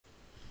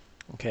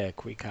Okay, a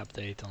quick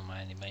update on my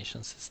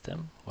animation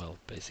system. Well,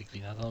 basically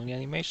not only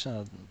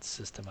animation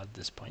system at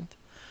this point.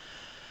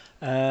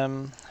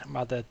 I've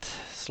added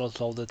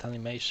slot-loaded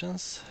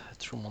animations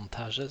through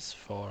montages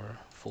for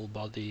full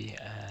body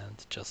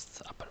and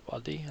just upper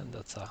body, and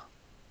that's a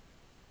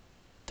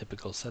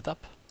typical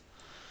setup.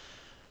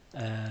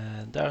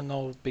 There are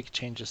no big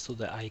changes to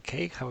the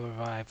IK, however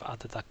I've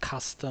added a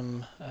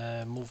custom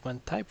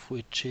movement type,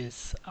 which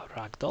is a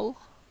ragdoll.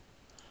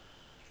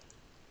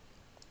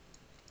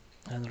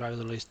 And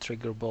ragdoll is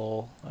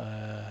triggerable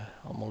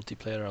on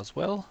multiplayer as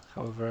well.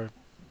 However,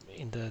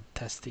 in the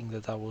testing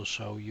that I will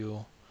show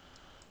you,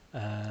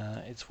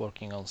 it's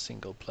working on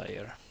single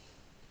player.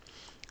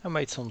 I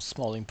made some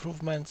small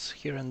improvements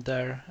here and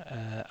there,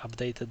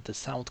 updated the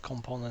sound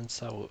component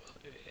so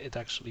it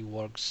actually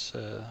works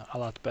a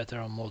lot better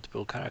on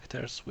multiple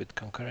characters with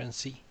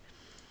concurrency,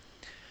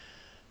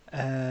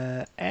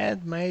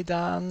 and made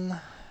an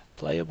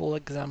playable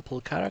example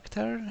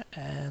character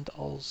and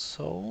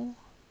also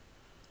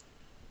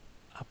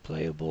a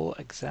playable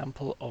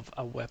example of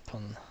a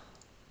weapon.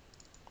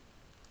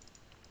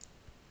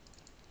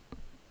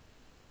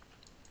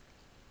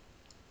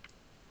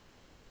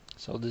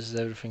 So this is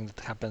everything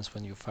that happens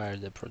when you fire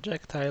the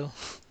projectile,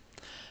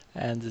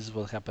 and this is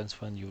what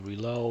happens when you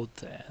reload,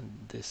 and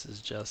this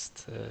is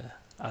just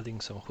adding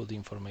some HUD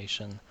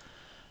information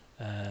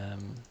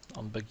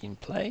on begin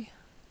play.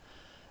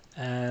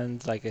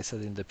 And like I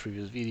said in the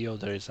previous video,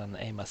 there is an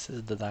aim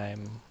assist that I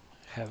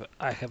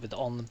have it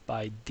on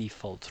by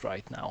default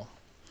right now.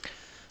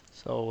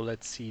 So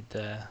let's see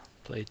the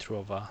playthrough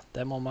of a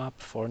demo map.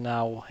 For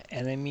now,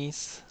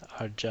 enemies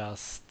are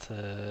just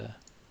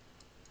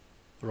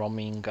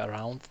roaming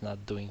around,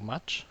 not doing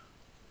much.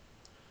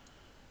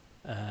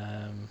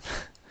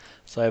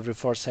 So every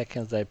 4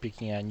 seconds they're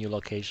picking a new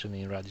location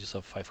in radius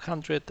of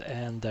 500,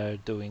 and they're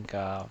doing,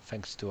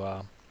 thanks to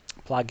a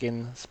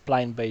plugin,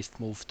 spline-based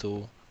move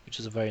tool, which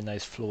is a very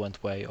nice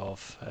fluent way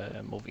of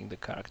moving the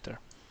character.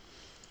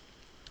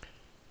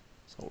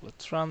 So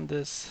let's run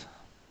this.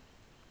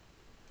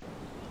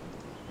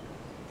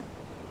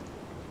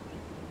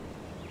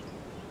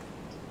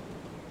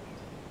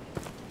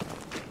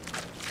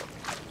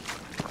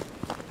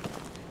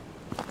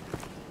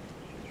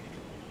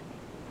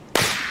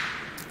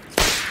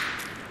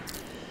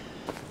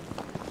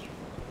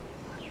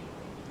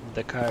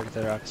 The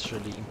character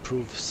actually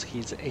improves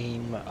his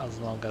aim as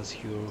long as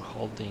you're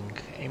holding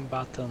aim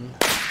button,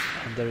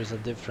 and there is a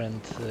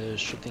different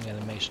shooting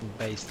animation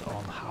based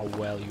on how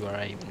well you are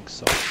aiming.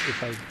 So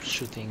if I'm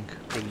shooting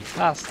really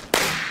fast,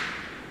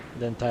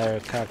 the entire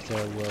character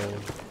will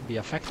be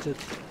affected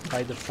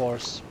by the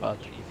force, but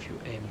if you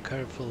aim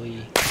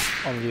carefully,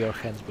 only your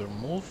hands will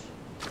move.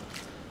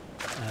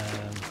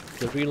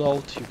 The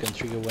reload you can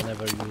trigger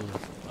whenever you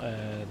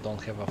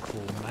don't have a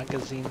full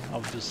magazine,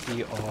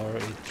 obviously, or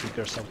it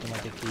triggers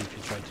automatically if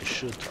you try to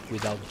shoot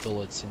without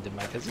bullets in the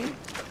magazine.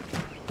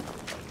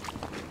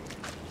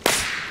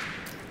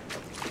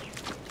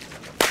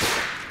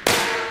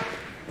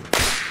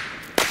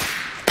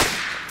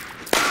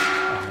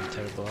 I'm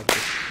terrible at this.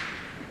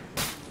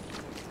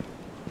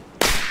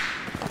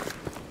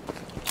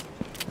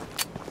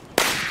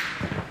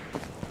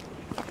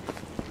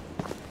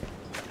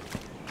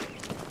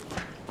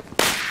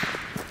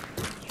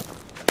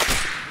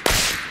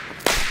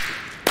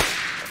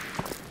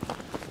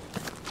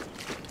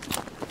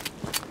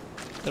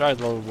 The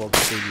ragdoll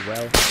works really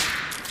well.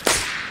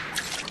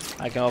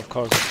 I can of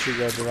course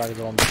trigger the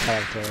ragdoll on the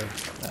character,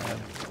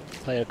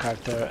 player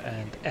character,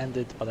 and end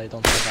it, but I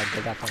don't have a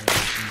get up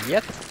animation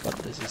yet, but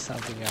this is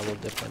something I will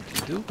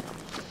definitely do.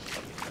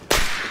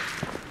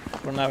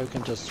 For now you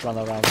can just run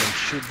around and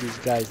shoot these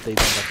guys. They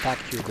don't attack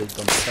you, they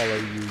don't follow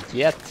you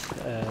yet,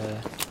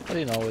 but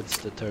you know, it's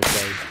the 3rd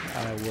day.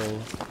 I will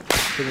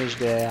finish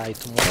the AI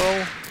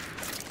tomorrow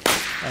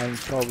and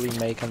probably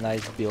make a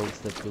nice build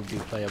that will be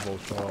playable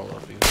for all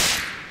of you.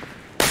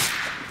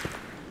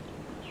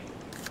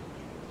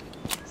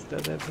 Is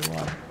that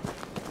everyone?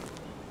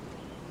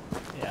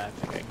 Yeah, I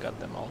think I got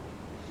them all.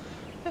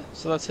 Yeah,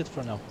 so that's it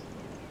for now.